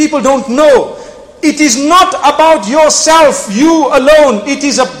 People don't know. It is not about yourself, you alone. It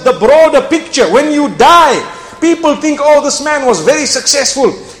is the broader picture. When you die, people think, oh, this man was very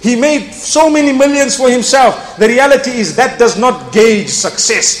successful. He made so many millions for himself. The reality is that does not gauge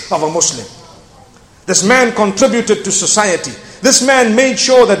success of a Muslim. This man contributed to society. This man made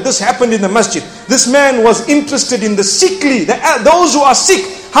sure that this happened in the masjid. This man was interested in the sickly, those who are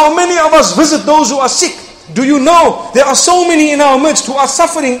sick. How many of us visit those who are sick? Do you know there are so many in our midst who are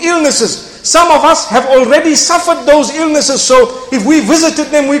suffering illnesses? Some of us have already suffered those illnesses, so if we visited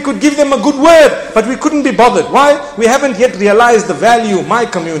them, we could give them a good word, but we couldn't be bothered. Why? We haven't yet realized the value of my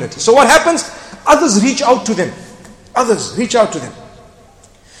community. So what happens? Others reach out to them. Others reach out to them.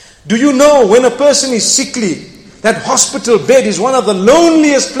 Do you know when a person is sickly, that hospital bed is one of the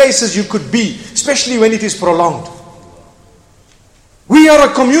loneliest places you could be, especially when it is prolonged. We are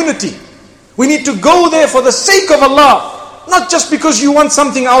a community. We need to go there for the sake of Allah. Not just because you want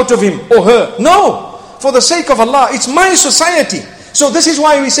something out of him or her. No, for the sake of Allah. It's my society. So this is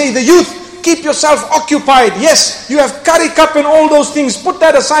why we say the youth, keep yourself occupied. Yes, you have curry cup and all those things. Put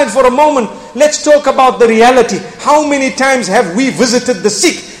that aside for a moment. Let's talk about the reality. How many times have we visited the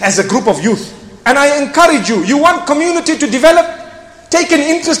sick as a group of youth? And I encourage you, you want community to develop? Take an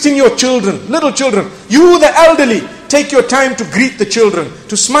interest in your children, little children. You, the elderly, take your time to greet the children,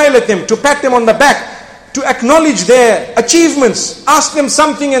 to smile at them, to pat them on the back, to acknowledge their achievements, ask them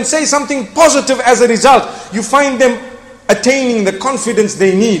something and say something positive as a result. You find them attaining the confidence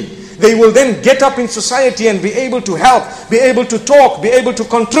they need. They will then get up in society and be able to help, be able to talk, be able to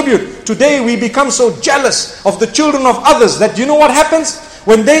contribute. Today we become so jealous of the children of others that you know what happens?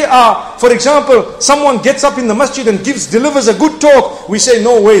 When they are, for example, someone gets up in the masjid and delivers a good talk, we say,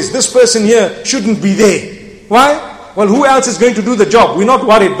 no ways, this person here shouldn't be there. Why? Well, who else is going to do the job? We're not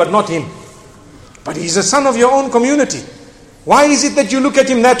worried, but not him. But he's a son of your own community. Why is it that you look at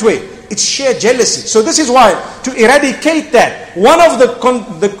him that way? It's sheer jealousy. So this is why, to eradicate that, one of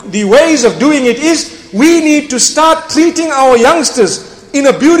the ways of doing it is, we need to start treating our youngsters in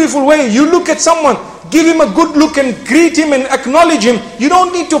a beautiful way. You look at someone, give him a good look and greet him and acknowledge him. You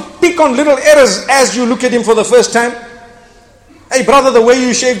don't need to pick on little errors as you look at him for the first time. Hey brother, the way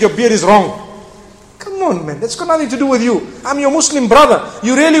you shaved your beard is wrong. Come on man, that's got nothing to do with you. I'm your Muslim brother.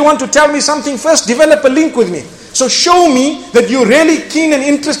 You really want to tell me something? First develop a link with me. So show me that you're really keen and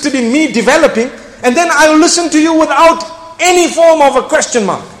interested in me developing, and then I'll listen to you without any form of a question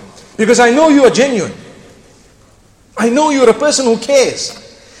mark. Because I know you are genuine. I know you're a person who cares.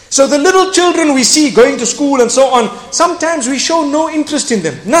 So the little children we see going to school and so on, sometimes we show no interest in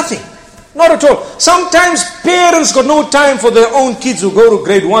them. Nothing. Not at all. Sometimes parents got no time for their own kids who go to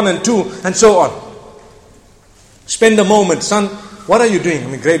grade 1 and 2 and so on. Spend a moment, son, what are you doing?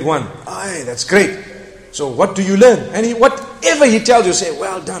 I'm in grade 1. Aye, that's great. So what do you learn? And whatever he tells you, say,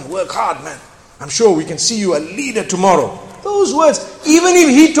 well done, work hard, man. I'm sure we can see you a leader tomorrow. Those words, even if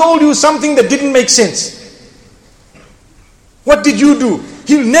he told you something that didn't make sense, what did you do?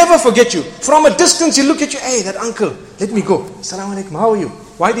 He'll never forget you. From a distance, he'll look at you, hey, that uncle, let me go. Assalamu alaikum, how are you?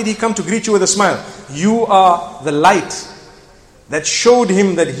 Why did he come to greet you with a smile? You are the light that showed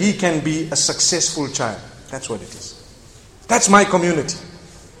him that he can be a successful child. That's what it is. That's my community.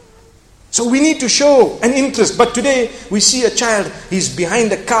 So we need to show an interest. But today we see a child, he's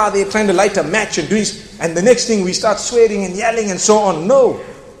behind a car, they're trying to light a match and and the next thing we start swearing and yelling and so on. No,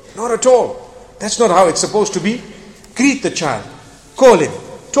 not at all. That's not how it's supposed to be. Greet the child, call him,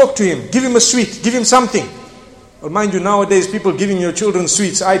 talk to him, give him a sweet, give him something. Well, mind you, nowadays people giving your children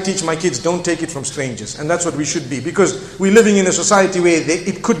sweets, I teach my kids, don't take it from strangers. And that's what we should be, because we're living in a society where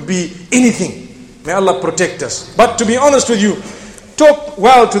it could be anything. May Allah protect us. But to be honest with you, talk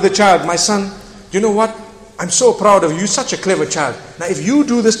well to the child. My son, you know what? I'm so proud of you. You're such a clever child. Now if you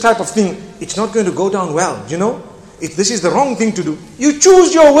do this type of thing, it's not going to go down well, you know? If this is the wrong thing to do, you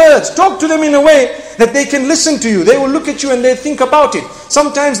choose your words. Talk to them in a way that they can listen to you. They will look at you and they think about it.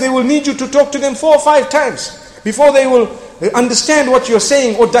 Sometimes they will need you to talk to them 4 or 5 times before they will understand what you're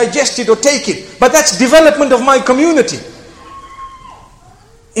saying or digest it or take it. But that's development of my community.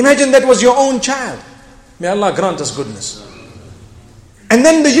 Imagine that was your own child. May Allah grant us goodness. And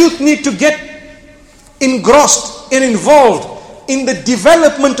then the youth need to get engrossed and involved in the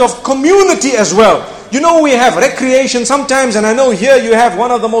development of community as well. You know, we have recreation sometimes, and I know here you have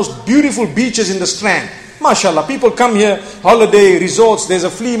one of the most beautiful beaches in the Strand. MashaAllah, people come here, holiday resorts, there's a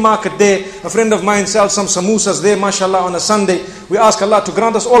flea market there. A friend of mine sells some samosas there, MashaAllah, on a Sunday. We ask Allah to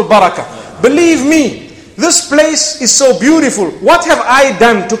grant us all barakah. Believe me, this place is so beautiful. What have I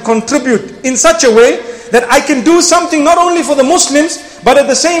done to contribute in such a way that I can do something not only for the Muslims, but at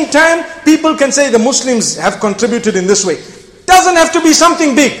the same time, people can say the Muslims have contributed in this way. Doesn't have to be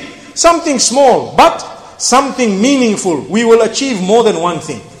something big, something small, but something meaningful. We will achieve more than one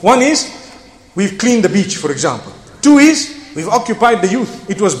thing. One is, we've cleaned the beach, for example. 2 is, we've occupied the youth.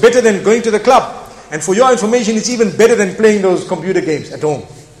 It was better than going to the club. And for your information, it's even better than playing those computer games at home.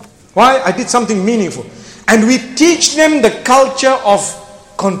 Why? I did something meaningful. And we teach them the culture of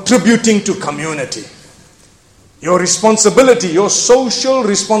contributing to community. Your responsibility, your social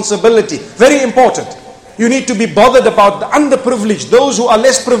responsibility. Very important. You need to be bothered about the underprivileged, those who are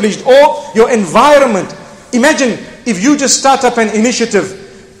less privileged, or your environment. Imagine if you just start up an initiative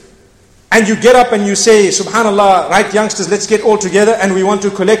and you get up and you say, Subhanallah, right youngsters, let's get all together and we want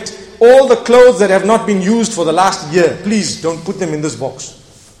to collect all the clothes that have not been used for the last year. Please don't put them in this box.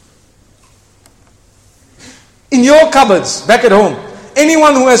 In your cupboards, back at home,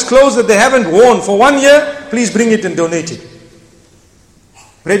 anyone who has clothes that they haven't worn for 1 year, please bring it and donate it.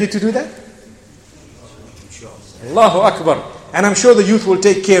 Ready to do that? Allahu Akbar. And I'm sure the youth will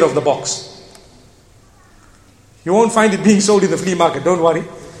take care of the box. You won't find it being sold in the flea market, don't worry.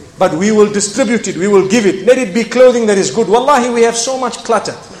 But we will distribute it, we will give it. Let it be clothing that is good. Wallahi, we have so much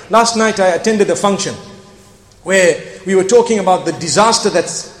clutter. Last night I attended a function where we were talking about the disaster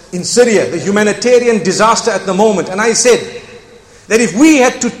that's in Syria, the humanitarian disaster at the moment. And I said that if we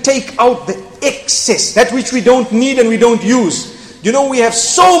had to take out the excess, that which we don't need and we don't use. You know, we have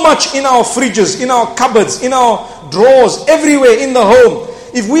so much in our fridges, in our cupboards, in our drawers, everywhere in the home.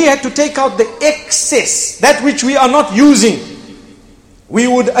 If we had to take out the excess, that which we are not using, we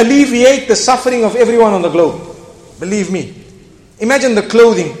would alleviate the suffering of everyone on the globe. Believe me. Imagine the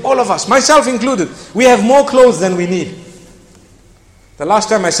clothing, all of us, myself included. We have more clothes than we need. The last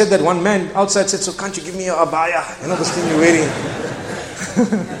time I said that, one man outside said, so can't you give me your abaya? You know, this thing you're wearing.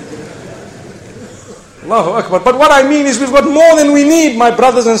 Allahu Akbar. But what I mean is we've got more than we need, my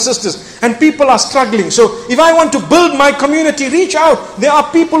brothers and sisters. And people are struggling. So if I want to build my community, reach out. There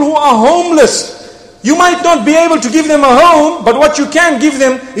are people who are homeless. You might not be able to give them a home, but what you can give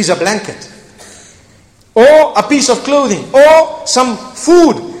them is a blanket. Or a piece of clothing. Or some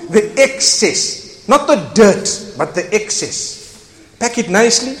food. The excess. Not the dirt, but the excess. Pack it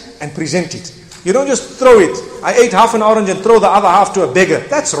nicely and present it. You don't just throw it. I ate half an orange and throw the other half to a beggar.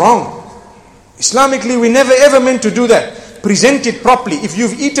 That's wrong. Islamically, we never ever meant to do that. Present it properly. If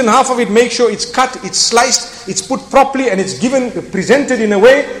you've eaten half of it, make sure it's cut, it's sliced, it's put properly, and it's presented in a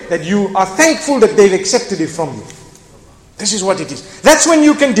way that you are thankful that they've accepted it from you. This is what it is. That's when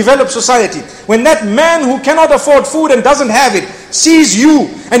you can develop society. When that man who cannot afford food and doesn't have it sees you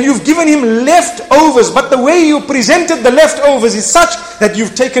and you've given him leftovers, but the way you presented the leftovers is such that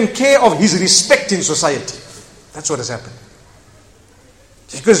you've taken care of his respect in society. That's what has happened.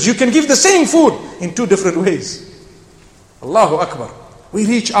 Because you can give the same food in 2 different ways. Allahu Akbar. We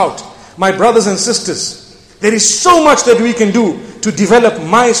reach out. My brothers and sisters, there is so much that we can do to develop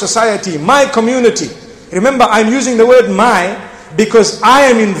my society, my community. Remember, I'm using the word my because I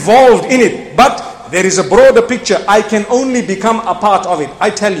am involved in it. But there is a broader picture. I can only become a part of it. I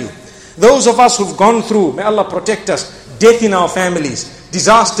tell you, those of us who've gone through, may Allah protect us, death in our families,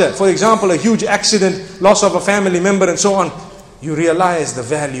 disaster, for example, a huge accident, loss of a family member and so on. you realize the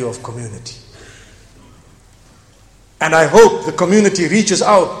value of community. And I hope the community reaches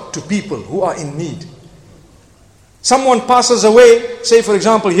out to people who are in need. Someone passes away, say for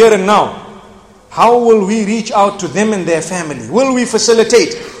example here and now. How will we reach out to them and their family? Will we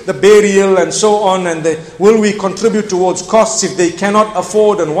facilitate the burial and so on? And will we contribute towards costs if they cannot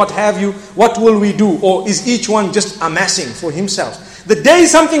afford and what have you? What will we do? Or is each one just amassing for himself? The day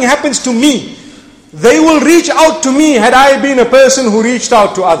something happens to me, they will reach out to me had I been a person who reached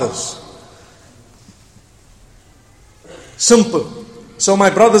out to others. Simple. So my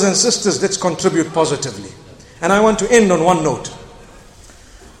brothers and sisters, let's contribute positively. And I want to end on one note.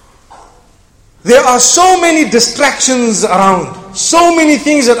 There are so many distractions around, so many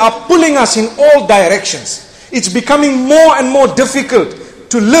things that are pulling us in all directions. It's becoming more and more difficult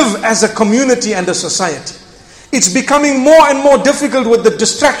to live as a community and a society. It's becoming more and more difficult with the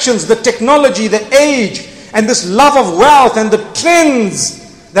distractions, the technology, the age, and this love of wealth and the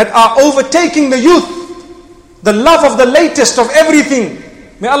trends that are overtaking the youth. The love of the latest of everything.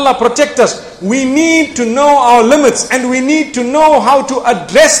 May Allah protect us. We need to know our limits and we need to know how to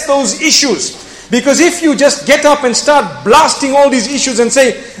address those issues. Because if you just get up and start blasting all these issues and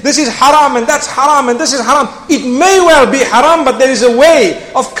say, this is haram and that's haram and this is haram, it may well be haram, but there is a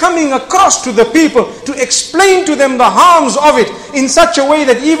way of coming across to the people to explain to them the harms of it in such a way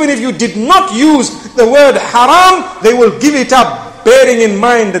that even if you did not use the word haram, they will give it up, bearing in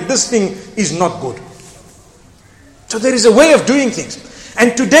mind that this thing is not good. So there is a way of doing things.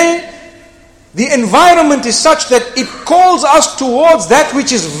 And today, the environment is such that it calls us towards that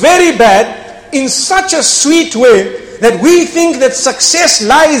which is very bad in such a sweet way that we think that success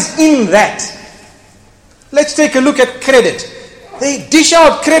lies in that. Let's take a look at credit. They dish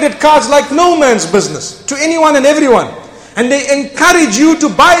out credit cards like no man's business to anyone and everyone. And they encourage you to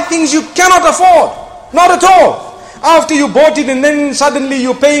buy things you cannot afford. Not at all. After you bought it and then suddenly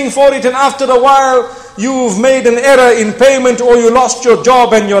you're paying for it and after a while you've made an error in payment or you lost your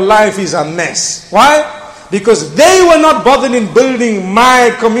job and your life is a mess. Why? Because they were not bothered in building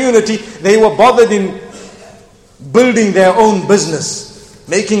my community. They were bothered in building their own business.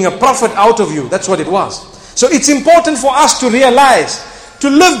 Making a profit out of you. That's what it was. So it's important for us to realize to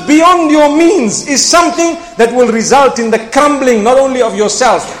live beyond your means is something that will result in the crumbling not only of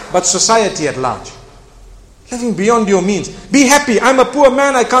yourself but society at large. Living beyond your means. Be happy. I'm a poor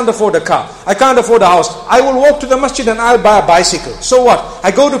man, I can't afford a car. I can't afford a house. I will walk to the masjid and I'll buy a bicycle. So what?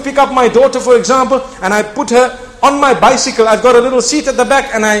 I go to pick up my daughter, for example, and I put her on my bicycle. I've got a little seat at the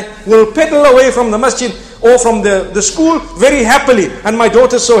back and I will pedal away from the masjid or from the school very happily. And my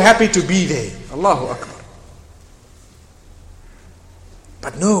daughter's so happy to be there. Allahu Akbar.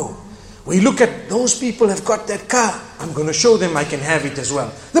 But no. We look at those people have got that car. I'm going to show them I can have it as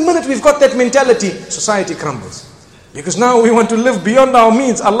well. The minute we've got that mentality, society crumbles. Because now we want to live beyond our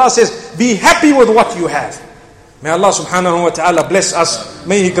means. Allah says, be happy with what you have. May Allah subhanahu wa ta'ala bless us.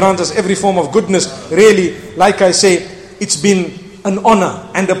 May He grant us every form of goodness. Really, like I say, it's been an honor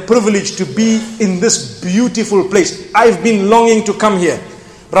and a privilege to be in this beautiful place. I've been longing to come here.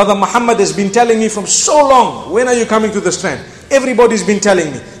 Brother Muhammad has been telling me from so long, when are you coming to the Strand? Everybody's been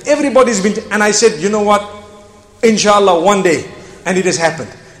telling me. And I said, you know what? Inshallah, one day. And it has happened.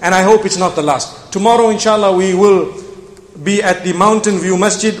 And I hope it's not the last. Tomorrow, inshallah, we will be at the Mountain View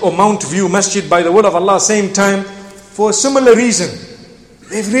Masjid or Mount View Masjid by the will of Allah, same time, for a similar reason.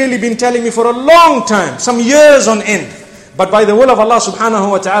 They've really been telling me for a long time, some years on end. But by the will of Allah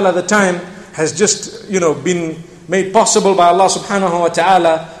subhanahu wa ta'ala, the time has just, been made possible by Allah subhanahu wa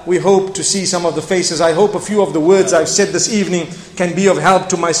ta'ala. We hope to see some of the faces. I hope a few of the words I've said this evening can be of help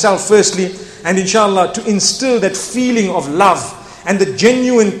to myself firstly, and inshallah to instill that feeling of love and the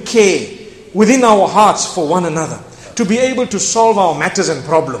genuine care within our hearts for one another, to be able to solve our matters and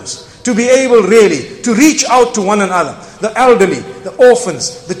problems, to be able really to reach out to one another, the elderly, the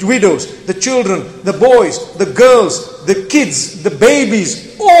orphans, the widows, the children, the boys, the girls, the kids, the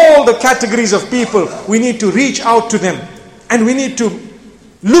babies, all the categories of people. We need to reach out to them and we need to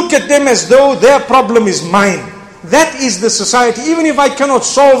look at them as though their problem is mine. That is the society. Even if I cannot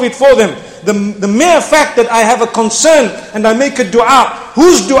solve it for them, the mere fact that I have a concern and I make a dua,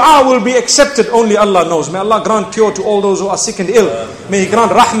 whose dua will be accepted, only Allah knows. May Allah grant cure to all those who are sick and ill. May He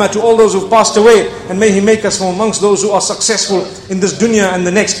grant rahmah to all those who have passed away. And may He make us from amongst those who are successful in this dunya and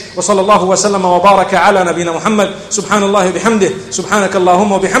the next. Wa sallallahu wa sallam wa baraka ala nabina Muhammad. Subhanallah bihamdih.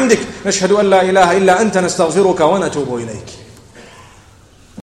 Subhanakallahumma bihamdik. Nashhadu an la ilaha illa anta nastaghfiruka wa natubu ilayk.